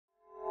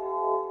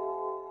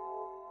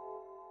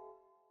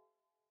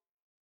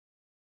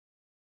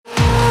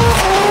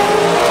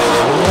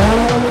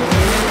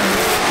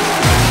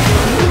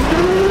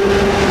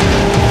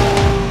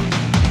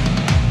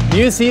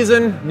New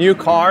season, new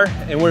car,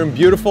 and we're in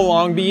beautiful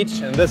Long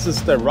Beach, and this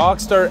is the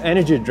Rockstar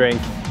Energy Drink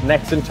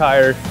Nexen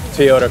Tire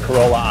Toyota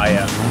Corolla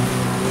IM.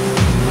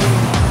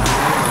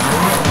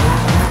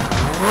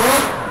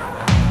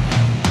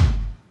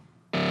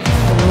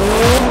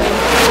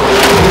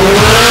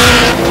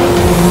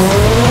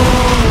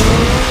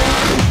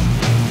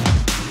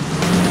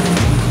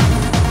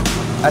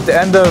 At the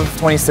end of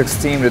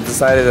 2016, we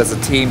decided as a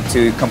team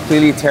to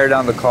completely tear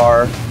down the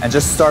car and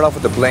just start off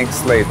with a blank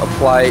slate,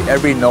 apply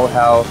every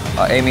know-how,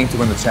 aiming to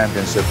win the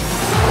championship.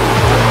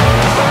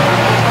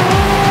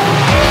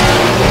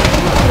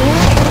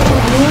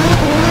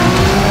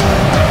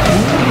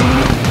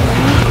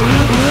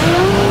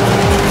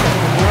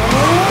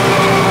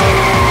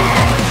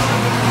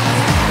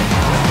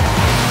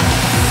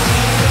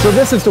 So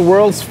this is the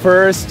world's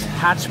first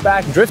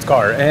hatchback drift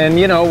car, and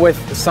you know, with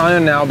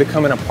Scion now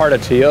becoming a part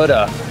of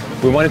Toyota,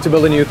 we wanted to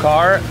build a new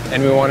car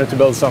and we wanted to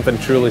build something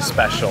truly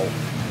special.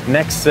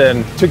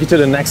 Nexen took it to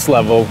the next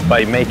level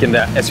by making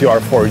the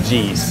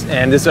SUR4Gs,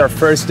 and this is our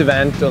first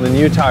event on the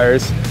new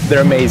tires.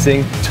 They're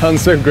amazing,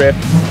 tons of grip.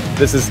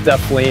 This is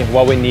definitely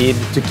what we need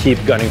to keep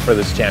gunning for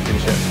this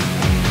championship.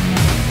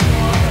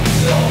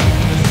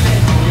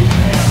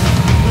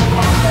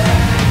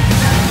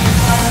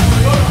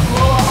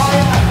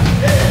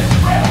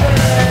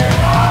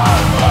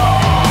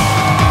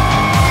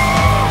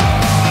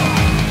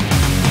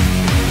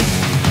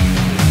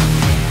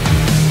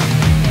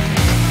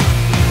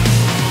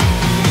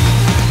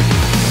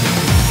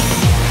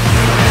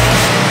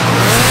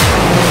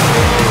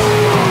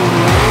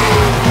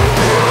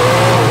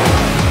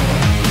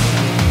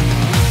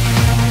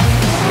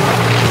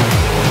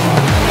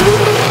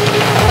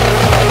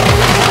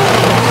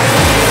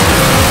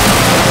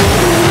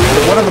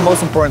 One of the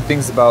most important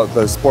things about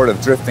the sport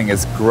of drifting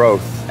is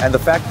growth. And the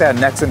fact that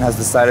Nexen has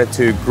decided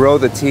to grow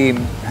the team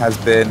has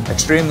been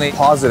extremely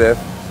positive,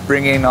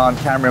 bringing on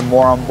Cameron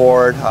Moore on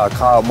board,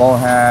 Kyle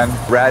Mohan,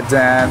 Rad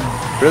Dan.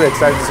 Really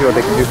excited to see what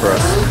they can do for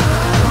us.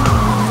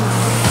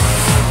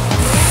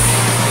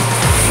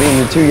 Being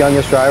the two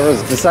youngest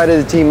drivers,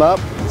 decided to team up.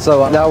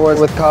 So now we're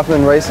with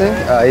Coffman Racing.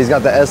 He's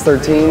got the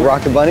S13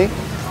 Rocket Bunny.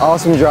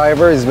 Awesome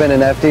driver. He's been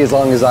in FD as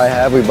long as I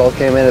have. We both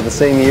came in at the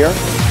same year.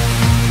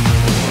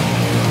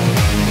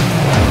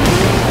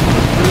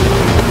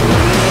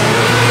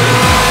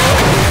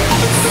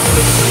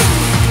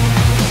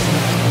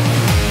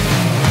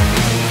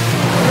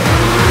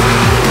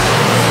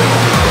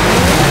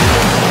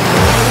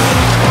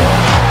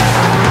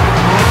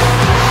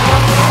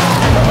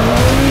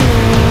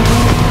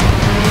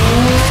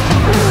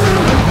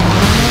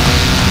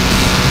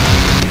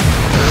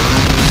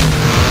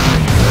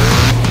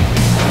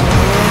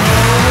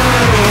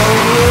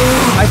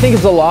 I think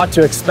it's a lot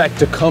to expect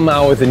to come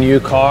out with a new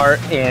car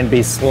and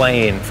be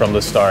slain from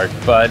the start,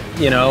 but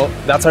you know,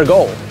 that's our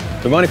goal.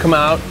 We want to come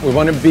out, we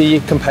want to be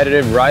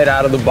competitive right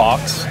out of the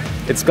box.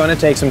 It's going to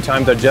take some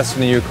time to adjust to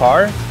the new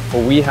car,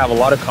 but we have a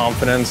lot of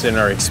confidence in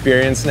our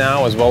experience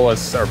now, as well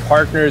as our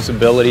partners'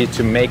 ability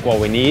to make what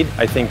we need.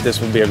 I think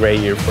this will be a great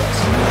year for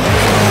us.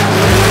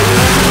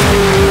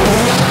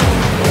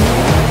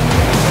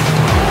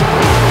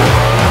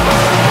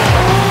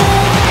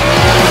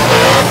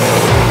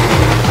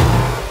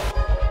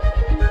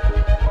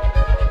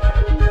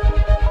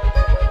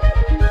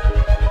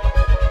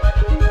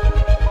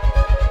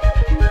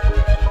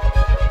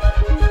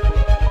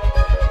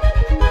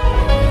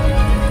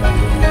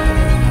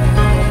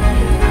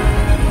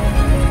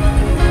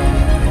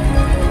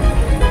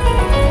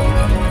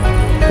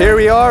 Here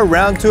we are,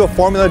 round 2 of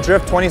Formula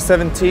Drift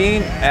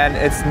 2017, and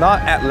it's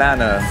not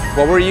Atlanta.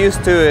 What we're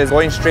used to is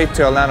going straight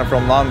to Atlanta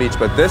from Long Beach,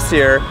 but this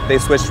year they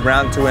switched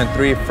round 2 and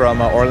 3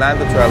 from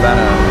Orlando to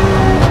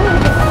Atlanta.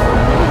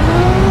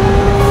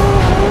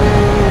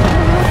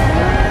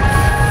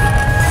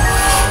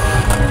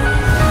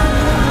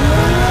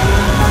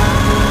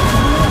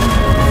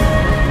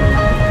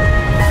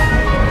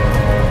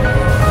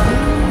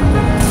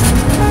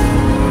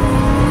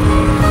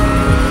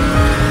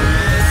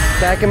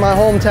 Back in my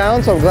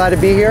hometown, so I'm glad to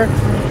be here.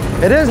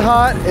 It is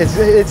hot,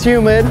 it's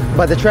humid,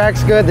 but the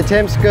track's good, the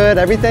temp's good,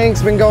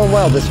 everything's been going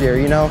well this year,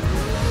 you know.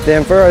 The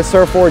Infura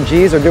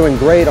SUR4Gs are doing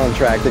great on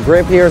track. The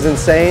grip here is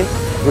insane.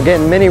 We're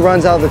getting many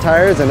runs out of the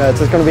tires, and it's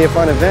just going to be a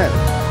fun event.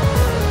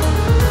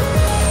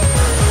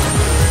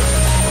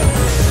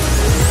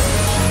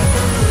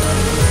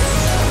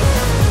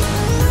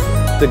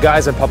 The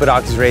guys at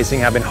Papadakis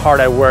Racing have been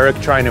hard at work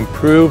trying to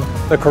improve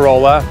the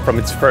Corolla from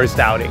its first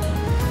outing.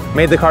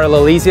 Made the car a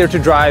little easier to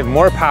drive,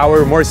 more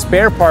power, more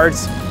spare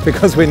parts,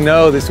 because we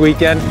know this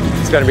weekend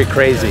it's going to be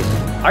crazy.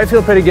 I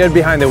feel pretty good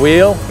behind the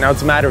wheel. Now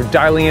it's a matter of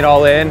dialing it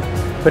all in,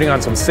 putting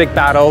on some sick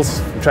battles,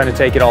 and trying to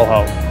take it all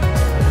home.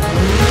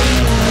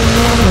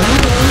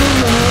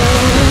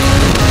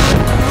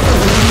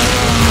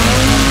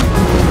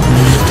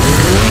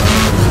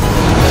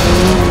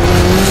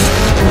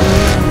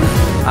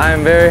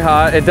 I'm very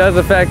hot. It does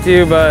affect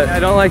you, but I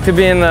don't like to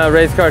be in the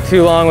race car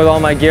too long with all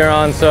my gear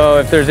on, so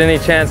if there's any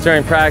chance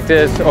during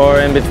practice or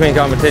in between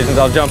competitions,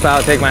 I'll jump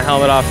out, take my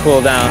helmet off,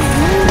 cool down.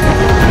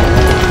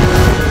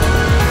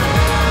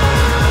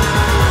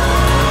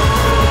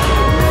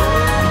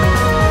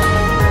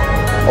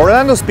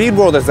 Orlando Speed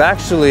World is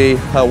actually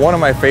one of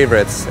my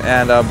favorites,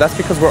 and that's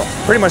because we're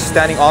pretty much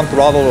standing on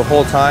throttle the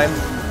whole time.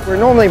 We're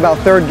normally about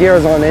third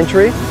gears on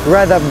entry. We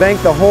ride that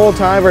bank the whole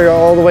time, we're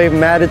all the way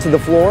matted to the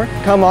floor,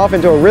 come off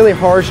into a really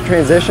harsh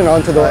transition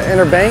onto the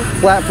inner bank,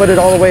 flat-footed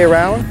all the way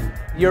around.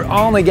 You're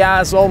on the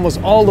gas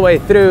almost all the way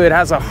through. It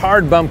has a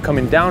hard bump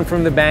coming down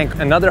from the bank,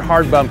 another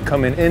hard bump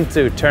coming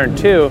into turn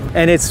 2,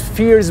 and it's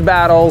fierce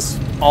battles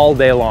all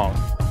day long.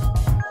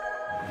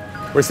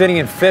 We're sitting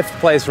in 5th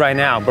place right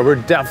now, but we're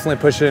definitely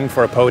pushing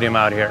for a podium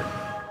out here.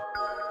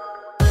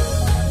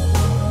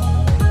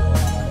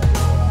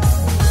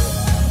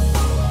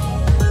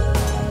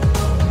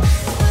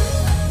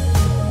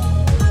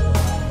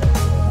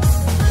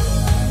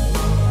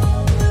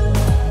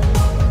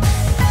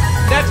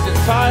 Nexen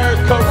Tire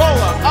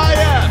Corolla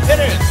IM. It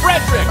is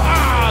Fredric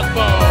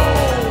Aasbo.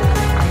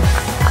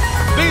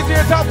 These are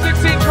your top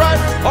 16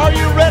 drivers. Are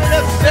you ready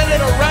to send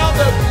it around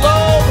the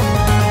globe?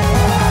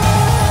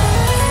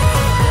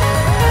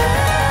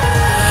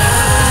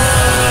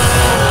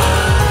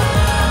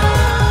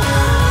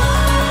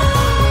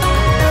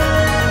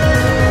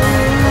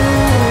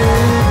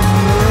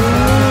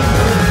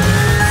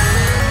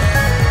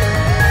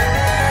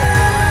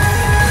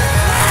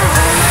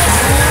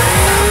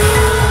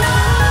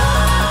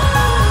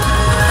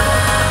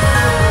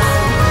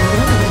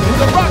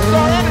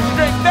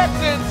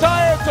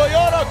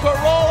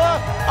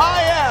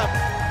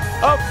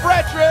 Of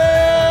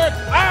Fredric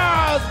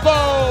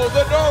Aasbo,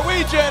 the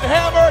Norwegian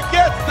Hammer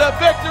gets the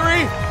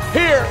victory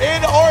here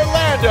in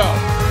Orlando.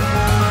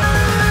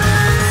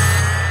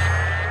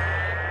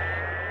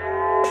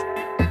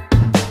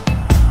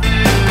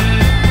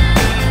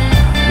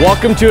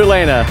 Welcome to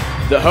Atlanta,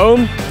 the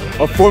home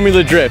of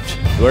Formula Drift,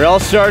 where it all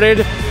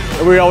started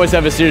and we always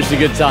have a seriously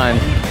good time.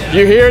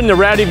 You're here in the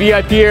Rowdy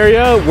VIP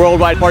area,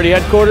 worldwide party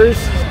headquarters,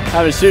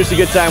 having a seriously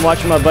good time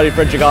watching my buddy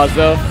Fredric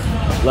Aasbo.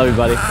 Love you,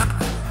 buddy.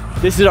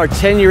 This is our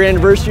 10-year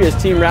anniversary as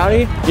Team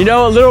Rowdy. You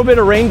know, a little bit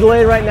of rain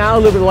delay right now, a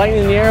little bit of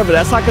lightning in the air, but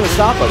that's not gonna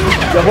stop us.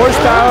 The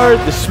horsepower,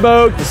 the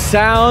smoke, the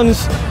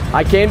sounds,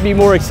 I can't be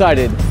more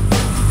excited.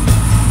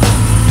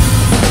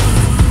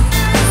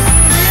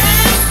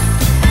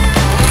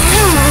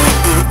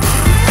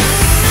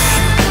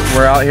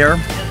 We're out here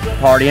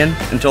partying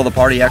until the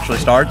party actually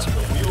starts.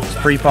 It's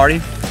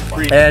pre-party.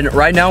 And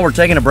right now we're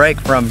taking a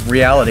break from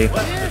reality.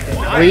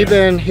 We've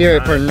been here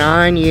for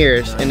 9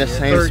 years in the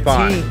same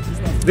spot.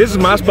 This is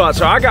my spot,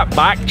 so I got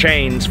bike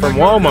chains from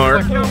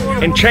Walmart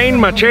and chained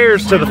my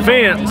chairs to the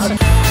fence.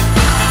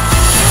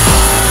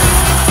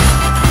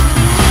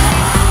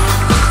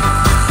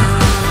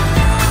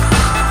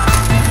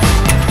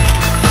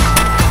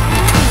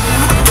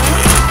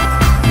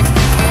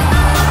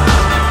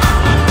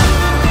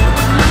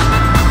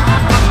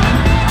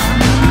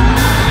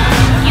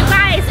 You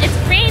guys, it's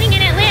raining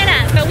in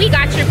Atlanta, but we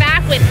got your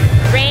back with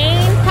rain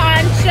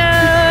ponchos.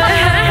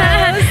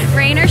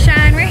 Rain or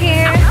shine, we're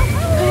here.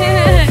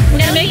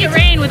 No, make it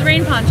rain with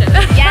rain ponchos.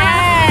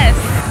 Yes!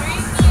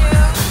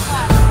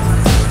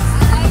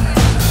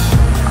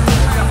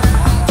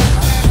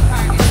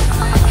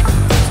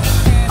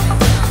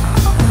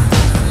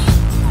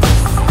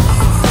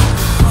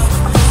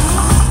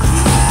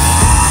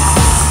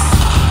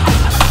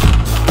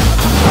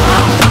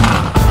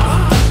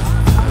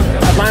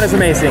 Atlanta's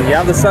amazing. You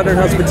have the Southern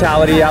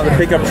hospitality, you have the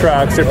pickup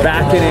trucks, they're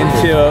backing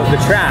into the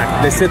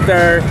track. They sit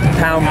there,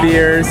 pound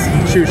beers,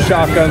 shoot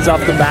shotguns off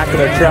the back of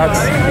their trucks.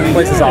 The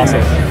place is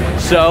awesome.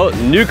 So,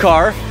 new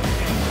car,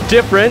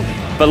 different,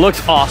 but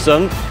looks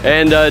awesome.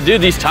 And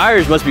dude, these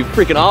tires must be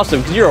freaking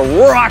awesome because you're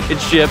a rocket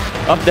ship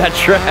up that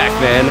track,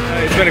 man.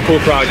 It's been a cool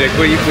project.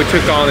 We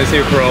took on this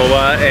new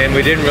Corolla and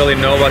we didn't really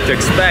know what to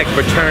expect,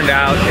 but turned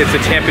out it's a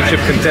championship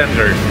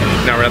contender.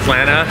 Now we're in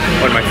Atlanta,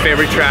 one of my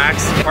favorite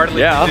tracks.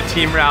 Partly Yeah. to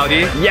Team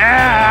Rowdy.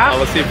 Yeah!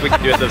 Let's see if we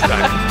can do it this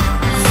time.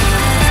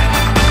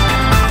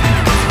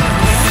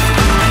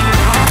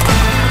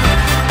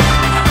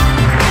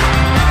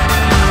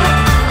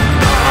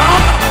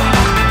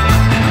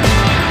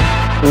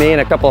 Me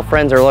and a couple of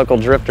friends are local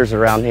drifters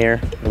around here.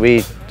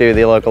 We do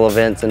the local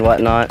events and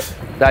whatnot.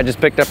 I just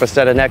picked up a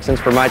set of Nexens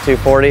for my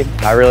 240.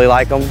 I really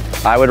like them.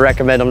 I would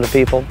recommend them to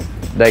people.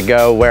 They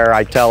go where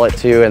I tell it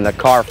to and the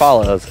car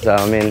follows. So,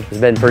 I mean, it's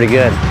been pretty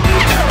good.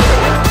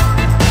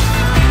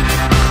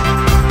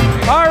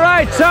 All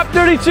right, top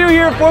 32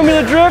 here at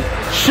Formula Drift.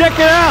 Check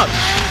it out.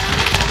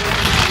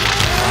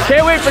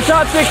 Can't wait for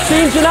top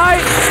 16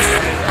 tonight.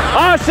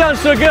 Oh, it sounds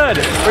so good.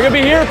 We're gonna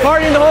be here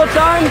partying the whole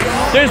time.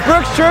 There's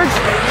Brooks Church.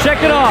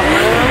 Check it out.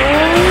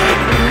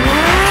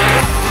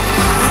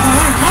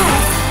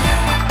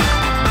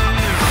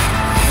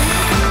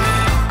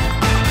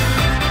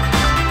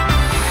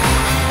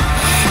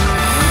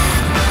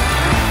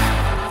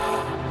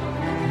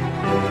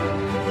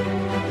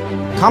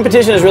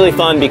 Competition is really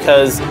fun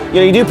because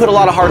you do put a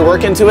lot of hard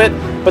work into it,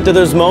 but there are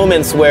those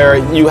moments where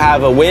you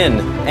have a win,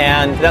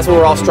 and that's what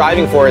we're all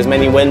striving for, as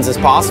many wins as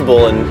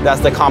possible, and that's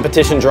the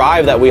competition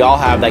drive that we all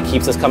have that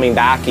keeps us coming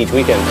back each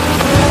weekend.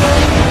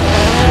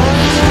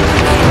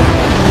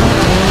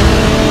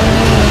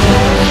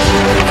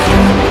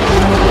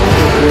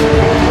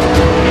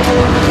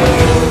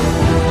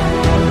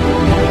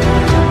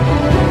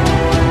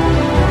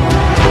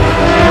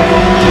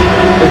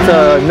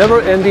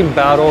 never-ending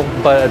battle,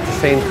 but at the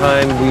same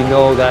time, we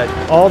know that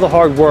all the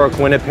hard work,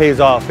 when it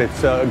pays off,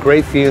 it's a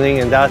great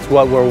feeling, and that's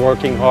what we're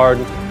working hard.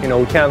 You know,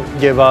 we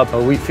can't give up.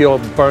 We feel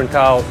burnt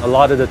out a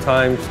lot of the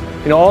times.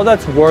 You know, all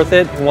that's worth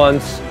it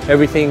once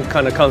everything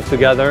kind of comes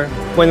together.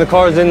 When the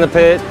car is in the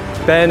pit,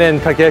 Ben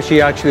and Takeshi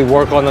actually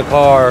work on the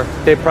car.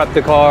 They prep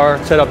the car,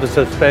 set up the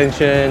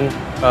suspension,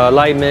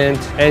 alignment,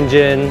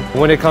 engine.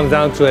 When it comes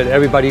down to it,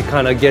 everybody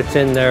kind of gets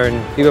in there,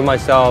 and even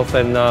myself,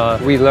 and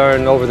we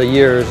learn over the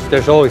years,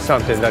 there's always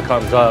something that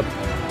comes up.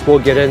 We'll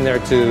get in there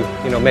to,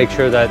 you know, make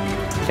sure that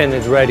Ken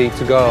is ready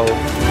to go.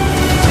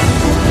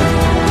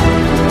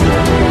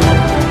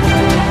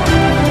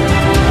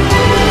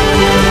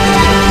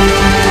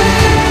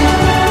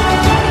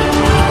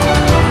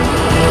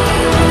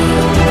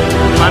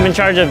 I'm in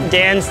charge of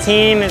Dan's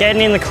team,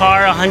 getting the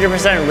car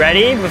 100%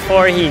 ready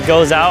before he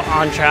goes out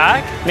on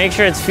track, make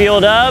sure it's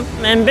fueled up,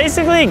 and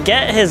basically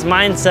get his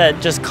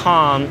mindset just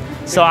calm.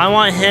 So I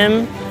want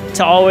him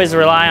to always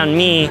rely on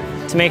me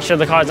to make sure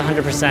the car is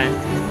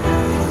 100%.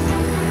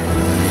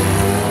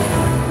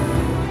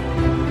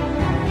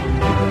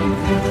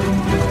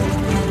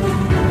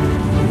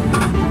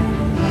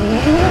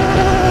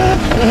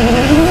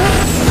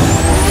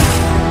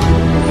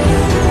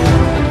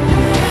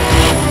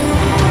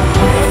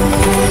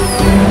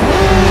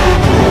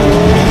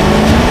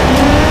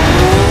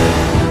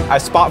 I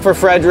spot for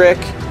Fredric,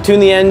 tune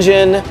the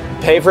engine,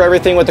 pay for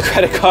everything with the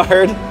credit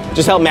card,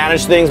 just help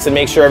manage things and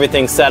make sure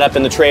everything's set up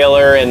in the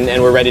trailer and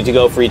we're ready to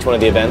go for each one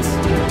of the events.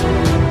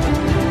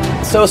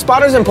 So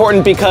spotter's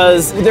important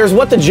because there's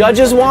what the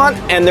judges want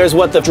and there's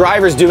what the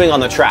driver's doing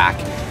on the track.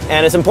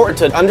 And it's important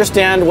to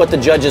understand what the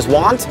judges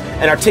want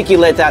and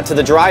articulate that to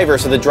the driver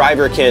so the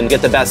driver can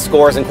get the best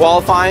scores in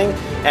qualifying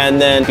and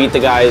then beat the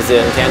guys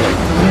in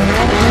tandem.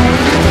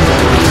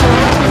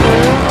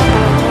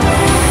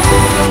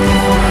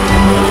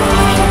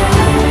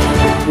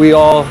 We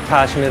all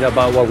passionate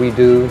about what we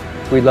do.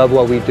 We love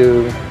what we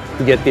do.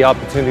 We get the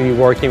opportunity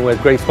working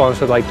with great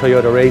sponsors like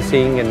Toyota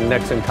Racing and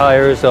Nexen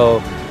Tire. So,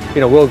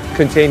 you know, we'll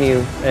continue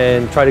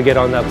and try to get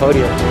on that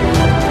podium.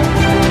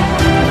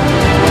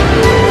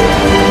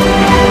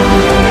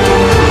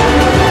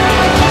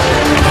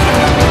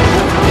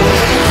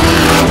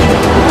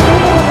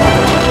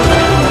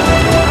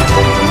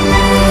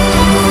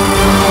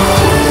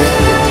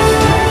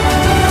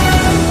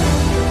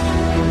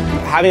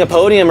 Having a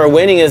podium or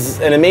winning is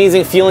an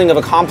amazing feeling of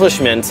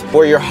accomplishment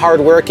where your hard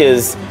work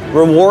is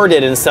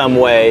rewarded in some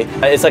way.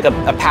 It's like a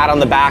pat on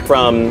the back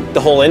from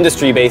the whole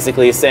industry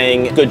basically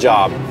saying, good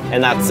job.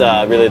 And that's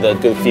really the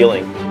good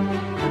feeling.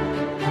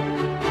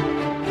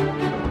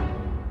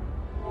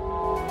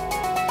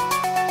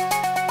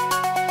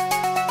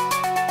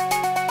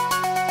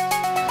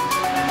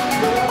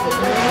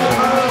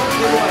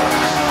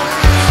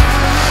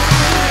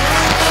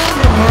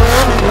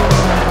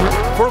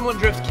 Formula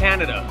Drift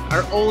Canada,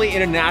 our only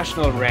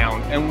international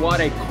round, and what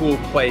a cool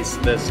place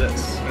this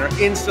is. We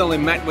are instantly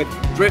met with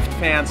drift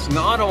fans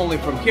not only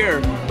from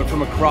here, but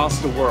from across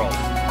the world.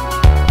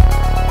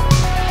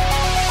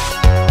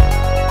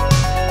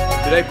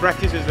 Today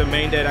practice is the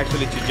main day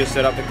actually to just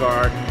set up the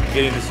car,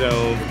 get in the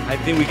zone. I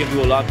think we can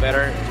do a lot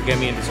better to get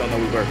me in the zone that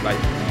we work. Like,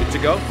 good to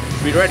go,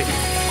 be ready.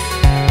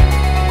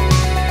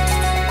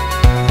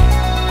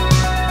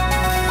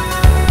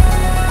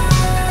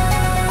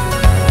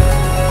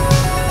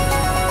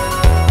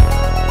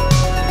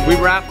 We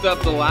wrapped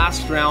up the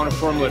last round of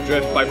Formula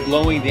Drift by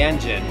blowing the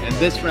engine, and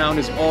this round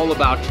is all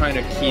about trying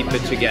to keep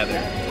it together.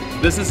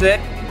 This is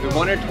it. We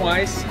won it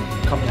twice.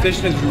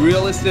 Competition is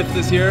really stiff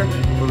this year,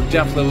 but we're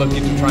definitely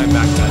looking to try and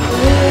back that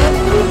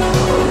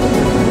up.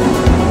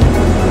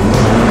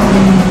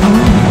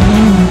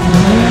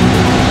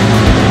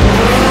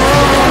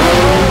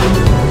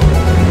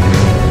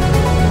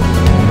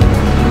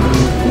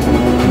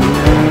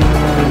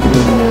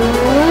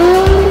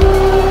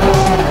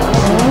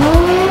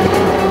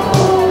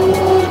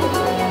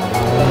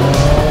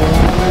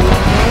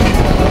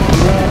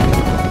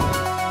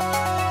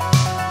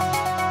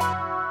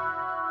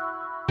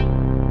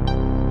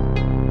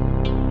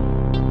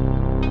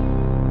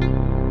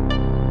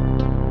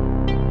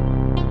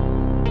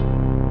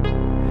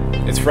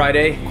 It's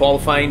Friday,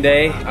 qualifying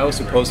day. I was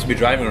supposed to be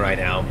driving right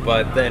now,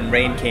 but then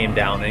rain came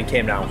down, and it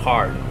came down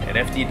hard. And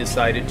FD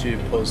decided to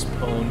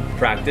postpone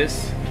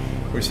practice.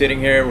 We're sitting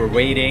here, we're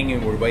waiting,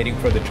 and we're waiting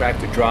for the track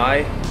to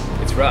dry.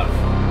 It's rough.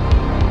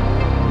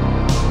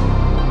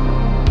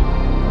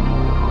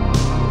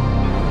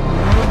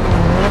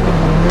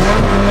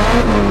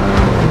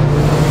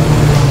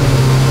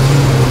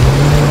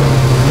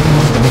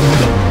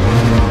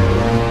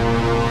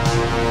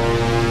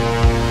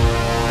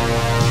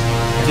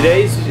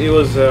 It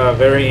was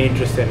very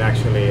interesting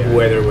actually.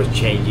 Weather was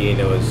changing,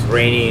 it was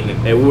raining,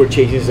 and we were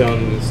chasing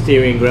some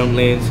steering ground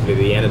lanes. At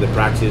the end of the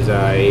practice,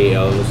 I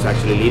was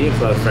actually leading,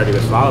 so Fredric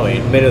was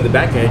following. Mid of the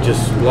back end,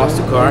 just lost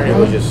the car, and it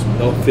was just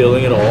no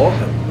feeling at all.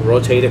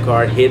 Rotate the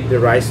car, hit the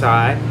right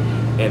side,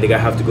 and the guy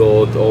have to go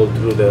all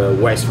through the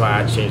west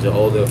side, change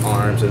all the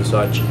arms and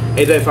such.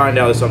 And then I found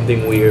out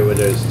something weird with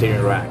the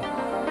steering rack.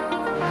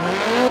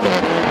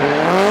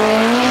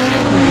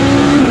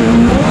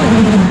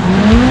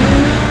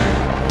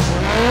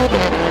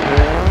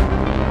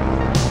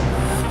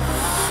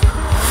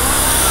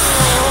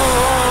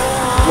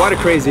 What a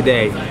crazy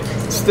day.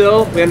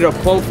 Still, we ended up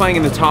qualifying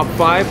in the top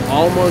 5.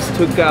 Almost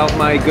took out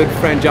my good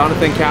friend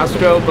Jhonnattan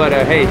Castro, but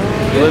hey,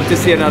 we live to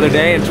see another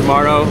day, and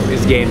tomorrow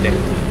is game day.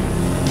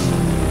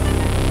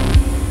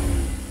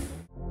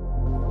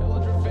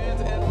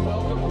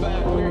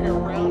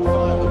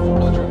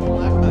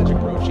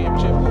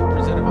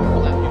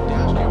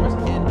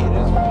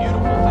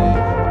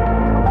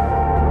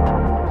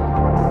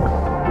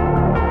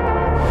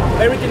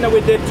 Everything that we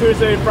did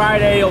Tuesday and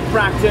Friday, all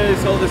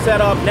practice, all the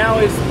setup, now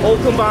is all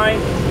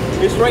combined.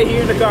 It's right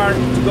here in the car.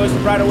 It goes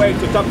right away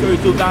to top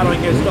 32 battle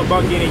against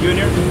Bucky and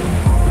Junior.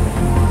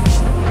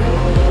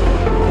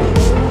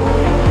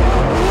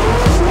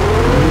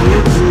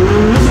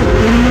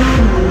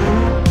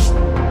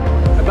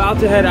 About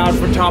to head out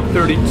for top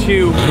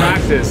 32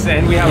 practice,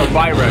 and we have a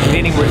bye run,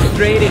 meaning we're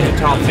straight into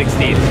top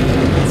 16.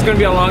 It's gonna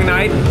be a long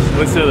night.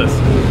 Let's do this.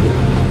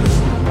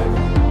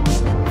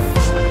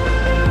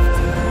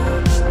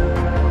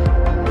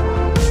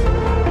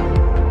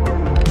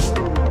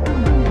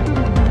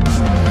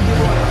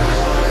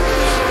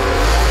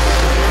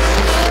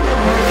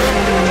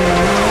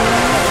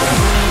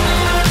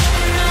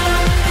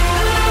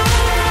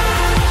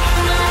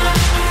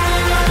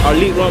 Our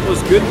lead run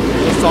was good.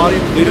 We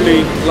started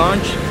literally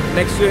launch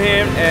next to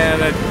him and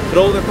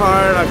throw the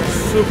car like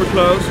super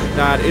close.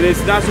 That it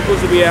is not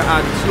supposed to be a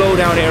slow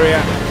down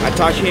area. I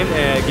touch him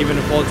and give him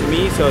the fall to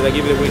me, so they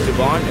give it away to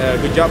Bond.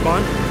 Good job,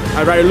 Bond.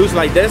 I'd rather lose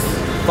like this,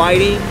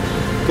 fighting,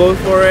 go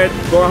for it,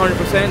 go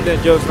 100%,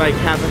 than just like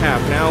half and half.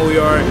 Now we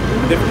are in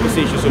different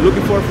positions. So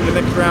looking forward for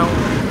the next round,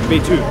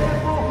 B2.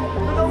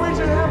 The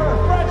Norwegian Hammer,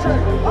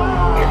 Fredric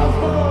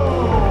Aasbo!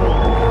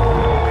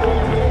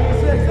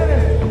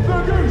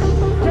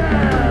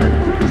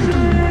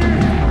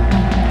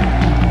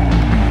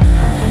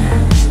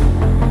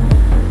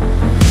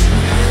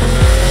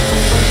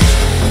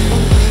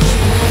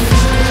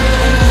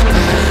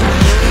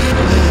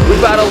 We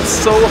battled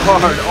so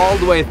hard all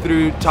the way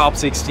through top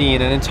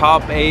 16, and in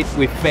top 8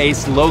 we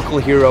faced local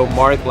hero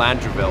Mark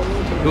Landreville.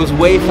 It was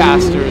way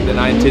faster than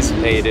I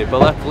anticipated, but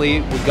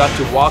luckily we got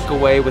to walk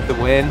away with the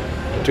win.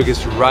 It took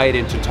us right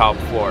into top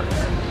 4.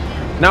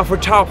 Now for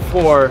top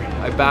 4,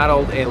 I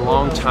battled a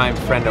longtime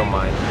friend of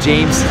mine,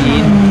 James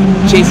Steen.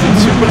 Chased him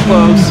super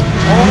close,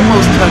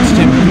 almost touched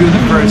him through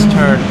the first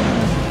turn.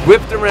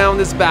 Whipped around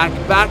his back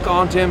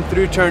onto him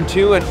through turn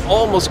 2, and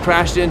almost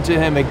crashed into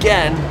him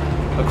again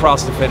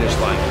across the finish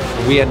line.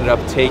 We ended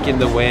up taking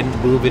the win,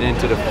 moving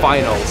into the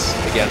finals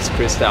against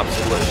Kristaps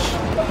Bush.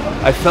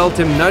 I felt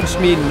him nudge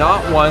me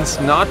not once,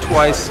 not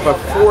twice, but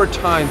 4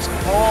 times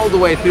all the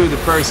way through the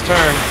first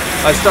turn.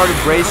 I started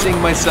bracing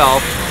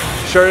myself.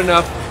 Sure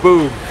enough,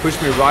 boom,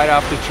 pushed me right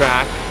off the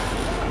track.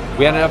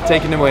 We ended up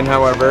taking the win,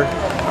 however,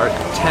 our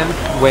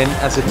 10th win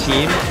as a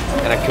team,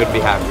 and I couldn't be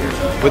happier.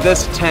 With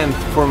this 10th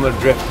Formula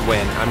Drift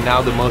win, I'm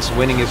now the most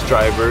winningest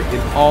driver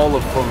in all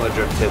of Formula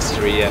Drift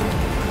history, and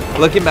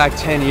looking back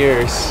 10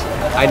 years,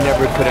 I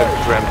never could have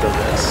dreamt of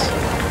this.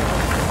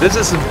 This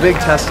is a big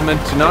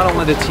testament to not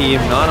only the team,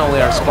 not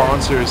only our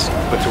sponsors,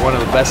 but to one of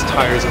the best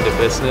tires in the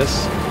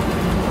business.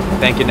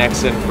 Thank you,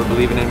 Nexen, for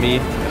believing in me,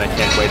 and I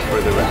can't wait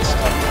for the rest.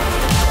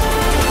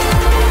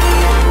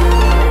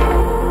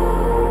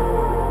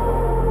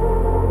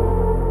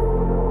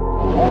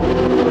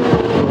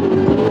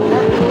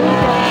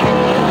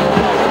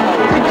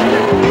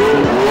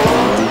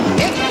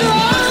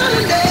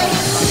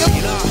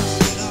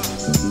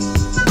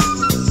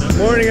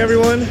 Morning,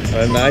 everyone.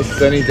 A nice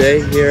sunny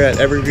day here at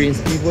Evergreen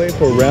Speedway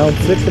for round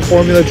 6 of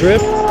Formula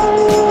Drift.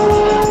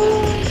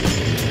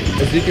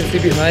 As you can see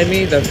behind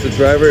me, that's the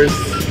drivers'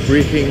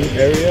 briefing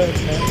area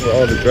where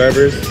all the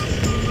drivers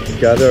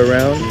gather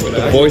around.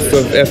 The voice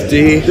of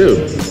FD.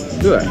 Dude,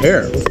 look at that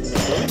hair.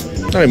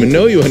 I don't even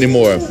know you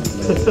anymore.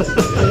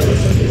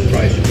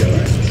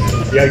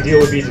 The idea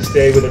would be to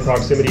stay within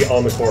proximity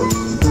on the course.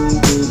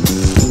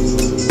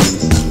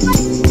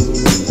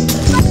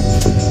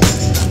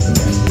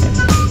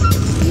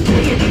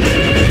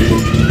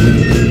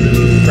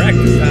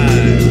 Practice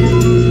time.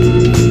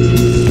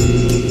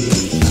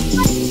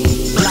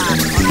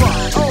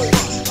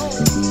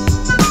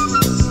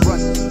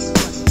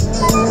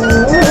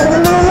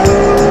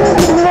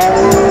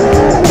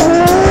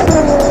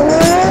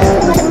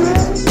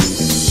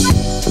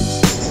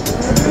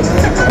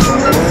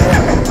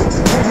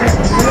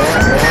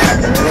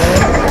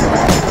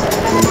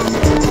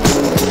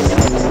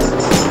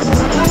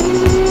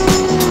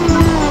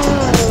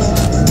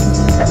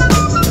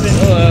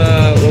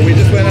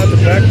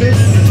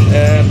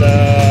 And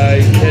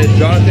I hit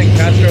Jhonnattan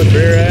Castro's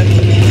rear end,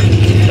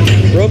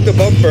 broke the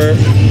bumper,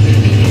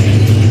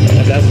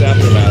 and that's the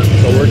aftermath.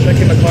 So we're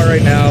checking the car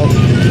right now,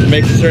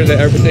 making sure that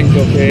everything's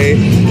okay,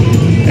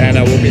 and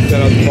we'll be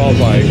sent out to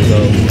qualifying.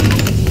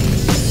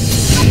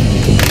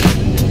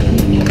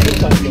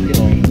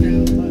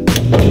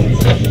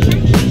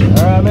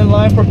 Alright, I'm in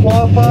line for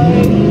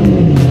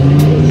qualifying.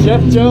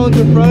 Chef Jones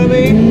in front of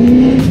me.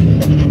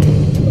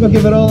 I'm gonna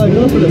give it all I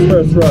go for this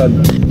first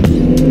run.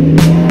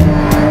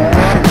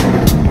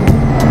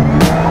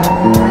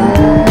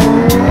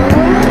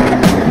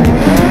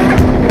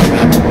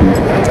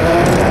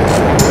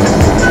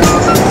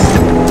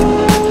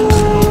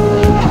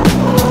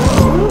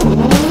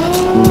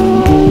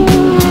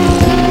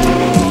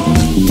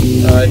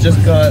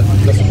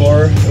 the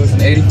score. It was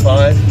an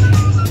 85.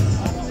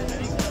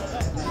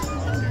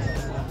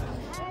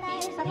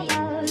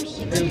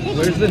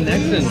 Where's the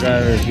Nexen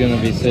driver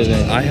gonna be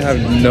sitting? I have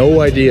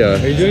no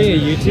idea. Are you doing a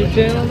YouTube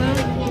channel now?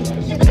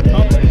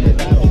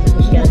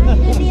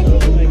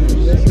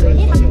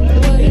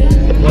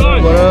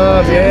 What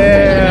up?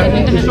 Yeah.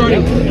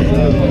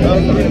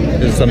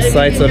 There's some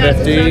sights of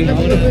FD.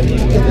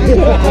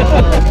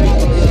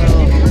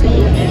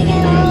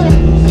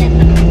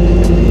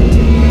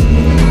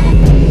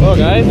 Well,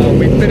 guys,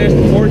 we finished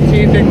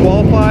 14th in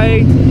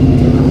qualifying.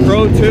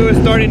 Pro 2 is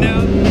starting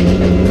now.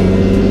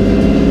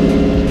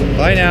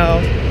 Bye now.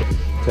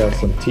 Let's have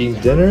some team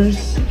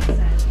dinners.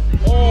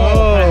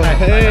 Oh,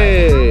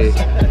 hey.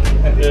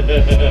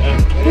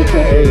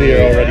 Earlier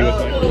already with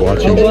my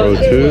watching Pro 2.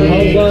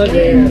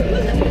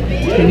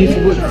 Can you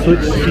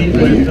switch speed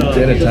with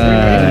dinner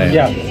time?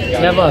 Yeah. You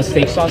have a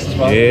steak sauce as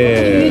well? Yeah.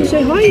 You didn't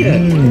say hi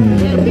yet.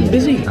 I've been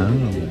busy. Oh.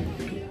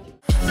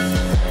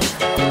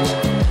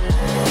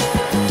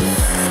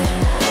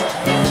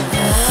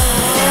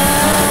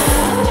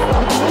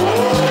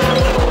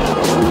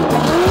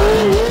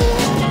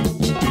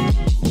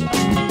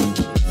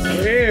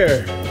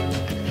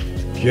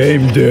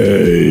 Game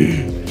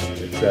day!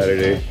 It's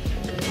Saturday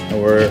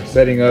and we're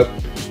setting up.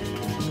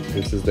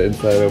 This is the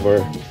inside of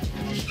our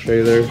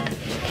trailer.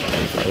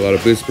 A lot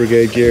of Boost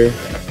Brigade gear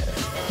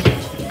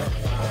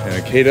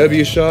and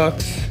KW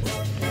shocks.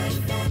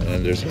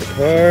 And there's our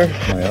car,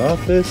 my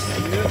office.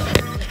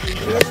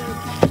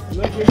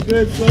 Looking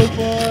good so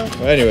far.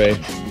 Well, anyway,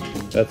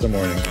 that's the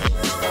morning.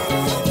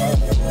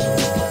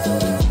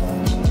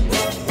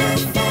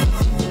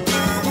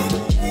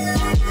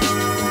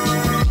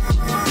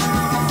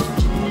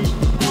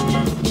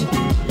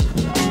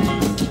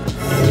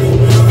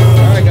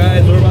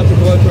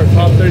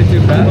 Top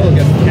 32 battle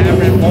against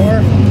Cameron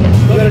Moore.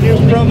 We got a new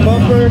front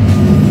bumper.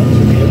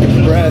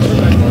 Looking fresh.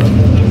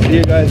 See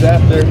you guys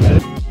after.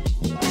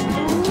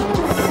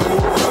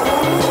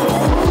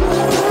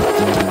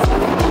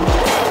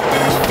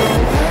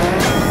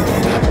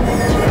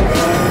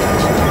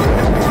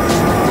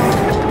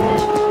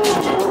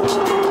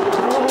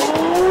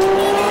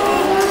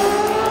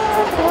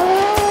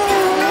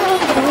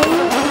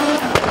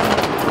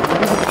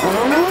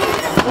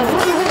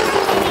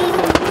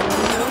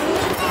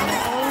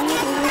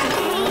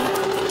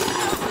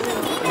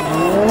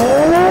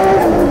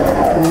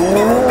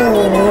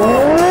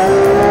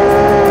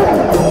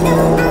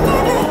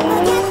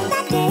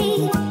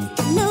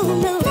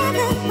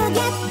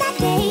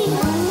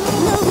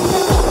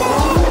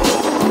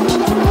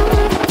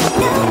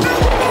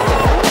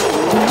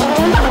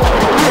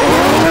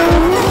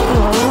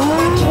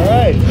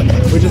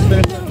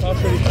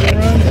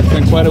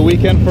 Quite a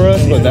weekend for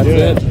us, but that's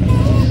it.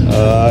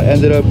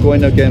 Ended up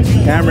going against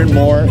Cameron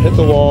Moore, hit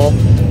the wall,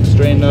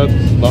 straightened up,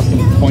 lost some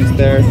points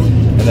there,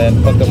 and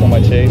then fucked up on my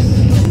chase.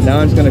 Now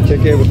I'm just gonna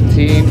kick it with the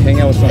team, hang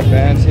out with some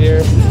fans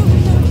here.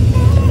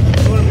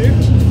 You want a beer?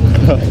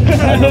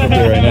 I love a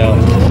beer right now.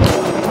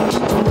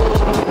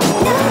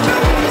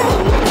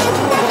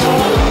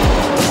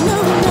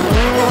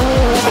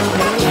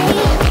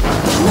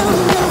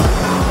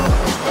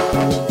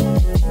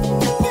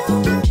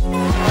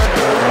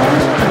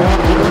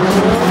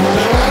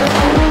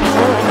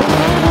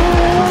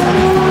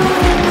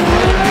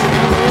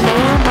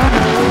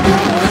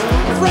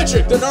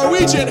 The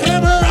Norwegian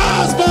Hammer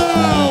Aasbo!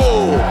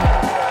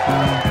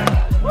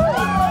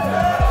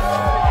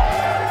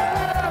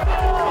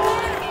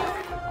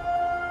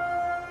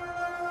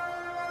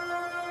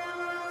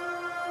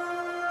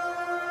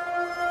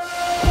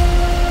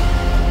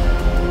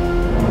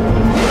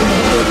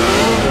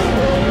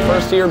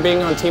 First year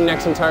being on Team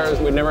Nexen Tires,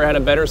 we've never had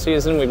a better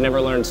season, we've never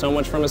learned so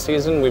much from a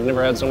season, we've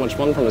never had so much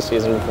fun from a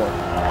season before.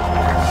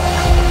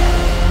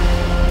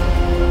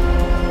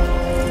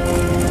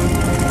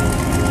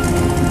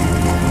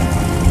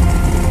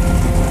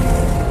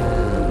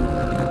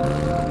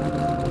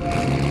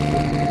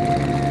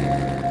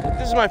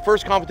 This is my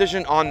first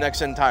competition on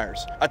Nexen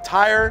Tires. A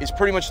tire is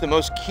pretty much the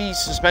most key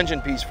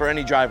suspension piece for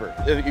any driver.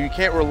 If you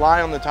can't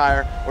rely on the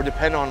tire or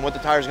depend on what the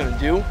tire is going to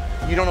do,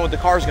 you don't know what the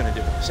car is going to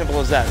do. Simple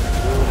as that.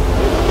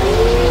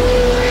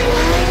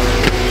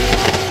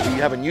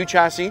 You have a new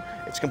chassis.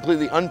 It's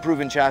completely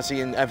unproven chassis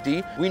in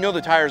FD. We know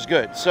the tire is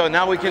good. So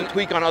now we can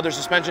tweak on other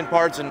suspension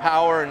parts and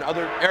power and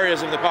other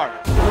areas of the car.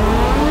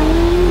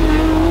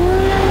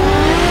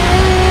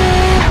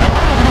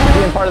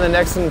 Being part of the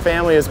Nexen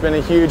family has been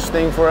a huge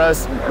thing for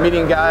us.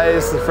 Meeting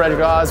guys, Fredric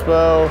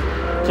Aasbo,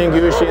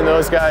 Gushi, and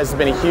those guys has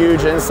been a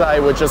huge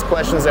insight with just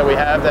questions that we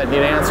have that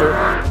need answered.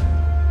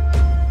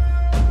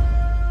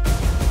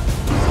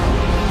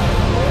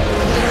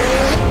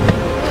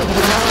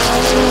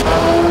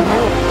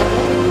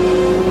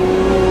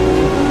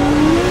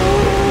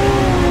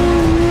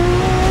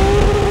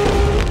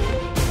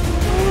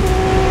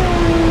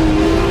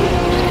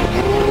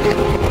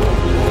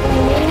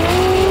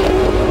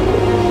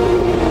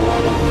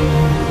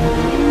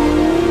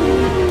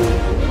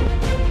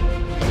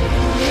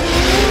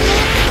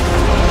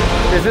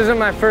 isn't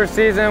my first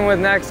season with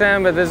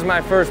Nexen, but this is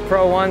my first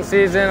Pro 1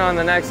 season on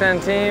the Nexen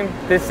team.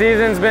 This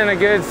season's been a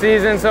good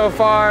season so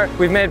far.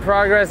 We've made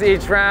progress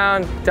each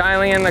round,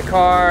 dialing in the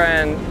car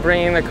and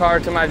bringing the car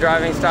to my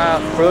driving style.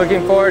 We're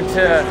looking forward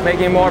to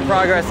making more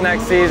progress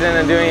next season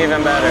and doing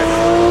even better.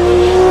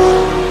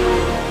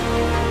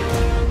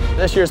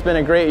 This year's been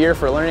a great year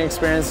for a learning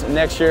experience.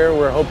 Next year,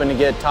 we're hoping to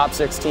get top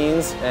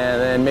 16s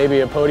and then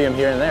maybe a podium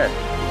here and there.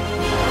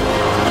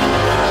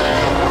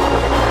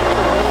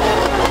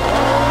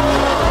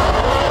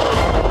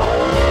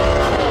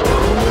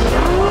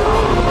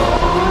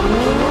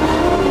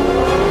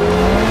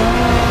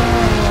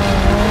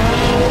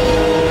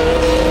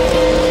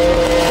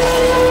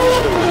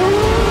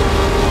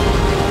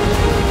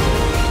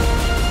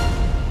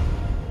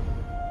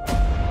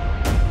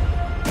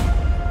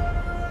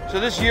 So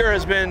this year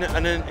has been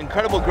an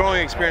incredible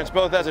growing experience,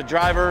 both as a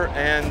driver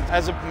and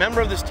as a member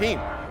of this team.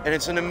 And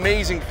it's an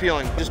amazing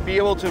feeling. Just be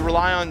able to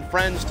rely on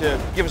friends to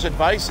give us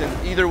advice,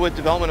 and either with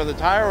development of the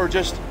tire or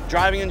just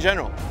driving in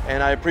general.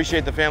 And I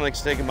appreciate the family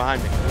sticking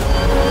behind me.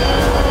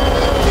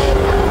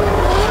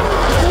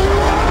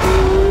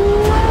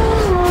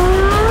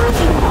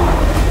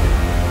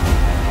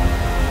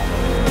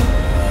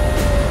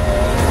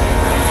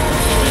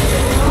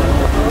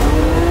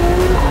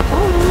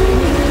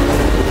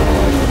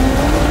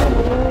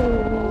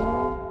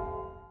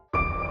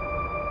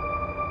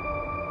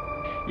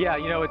 Yeah,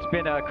 you know, it's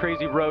been a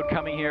crazy road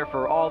coming here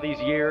for all these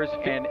years,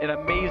 and an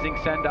amazing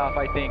send-off,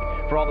 I think,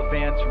 for all the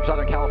fans from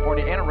Southern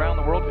California and around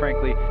the world,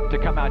 frankly, to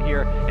come out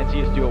here and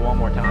see us do it one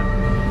more time.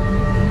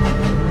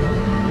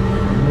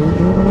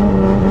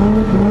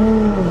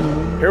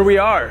 Here we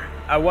are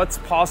at what's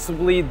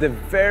possibly the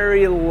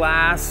very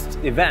last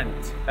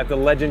event at the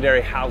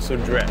legendary House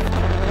of Drift.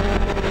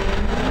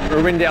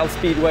 Irwindale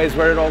Speedway is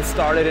where it all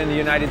started in the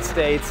United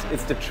States.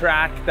 It's the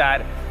track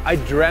that I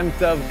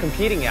dreamt of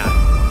competing at.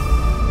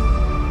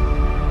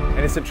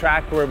 And it's a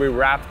track where we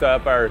wrapped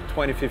up our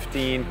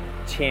 2015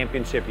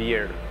 championship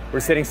year. We're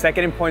sitting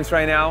second in points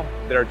right now.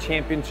 There are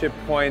championship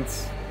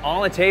points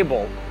on the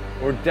table.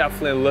 We're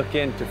definitely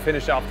looking to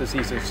finish off the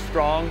season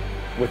strong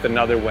with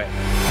another win.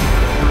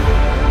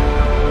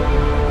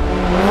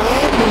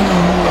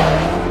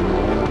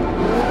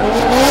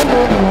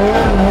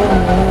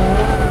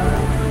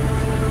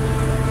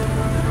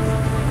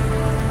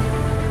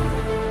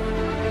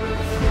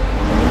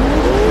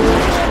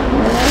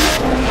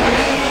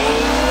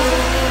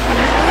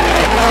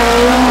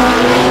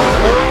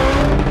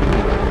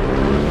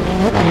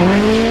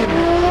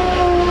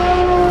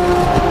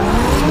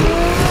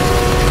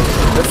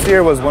 This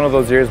year was one of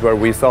those years where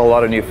we saw a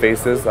lot of new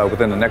faces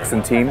within the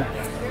Nexen team,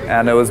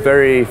 and it was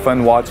very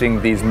fun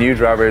watching these new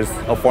drivers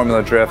of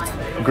Formula Drift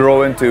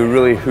grow into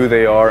really who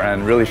they are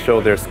and really show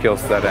their skill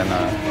set and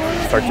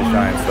start to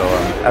shine. So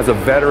as a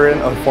veteran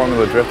of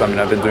Formula Drift, I mean,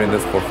 I've been doing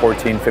this for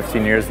 14,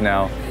 15 years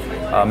now.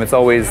 It's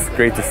always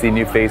great to see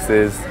new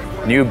faces,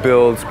 new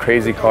builds,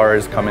 crazy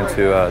cars come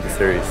into the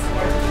series.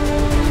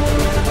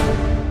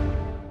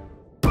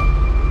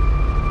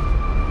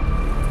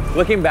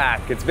 Looking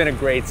back, it's been a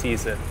great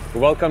season. We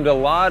welcomed a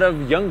lot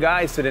of young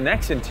guys to the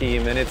Nexen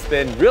team, and it's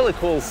been really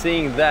cool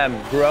seeing them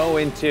grow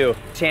into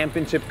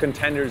championship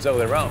contenders of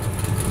their own.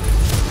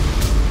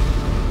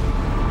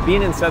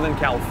 Being in Southern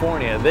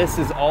California, this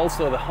is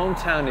also the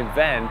hometown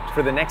event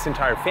for the Nexen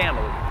Tire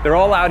family. They're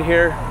all out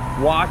here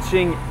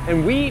watching,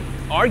 and we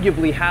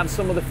arguably have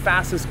some of the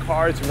fastest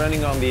cars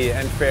running on the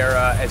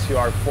Enfera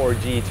SUR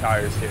 4G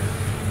tires here.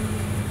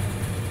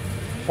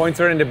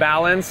 Points are into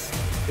balance.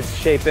 It's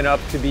shaping up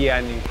to be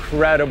an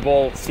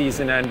incredible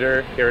season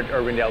ender here at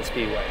Irwindale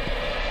Speedway.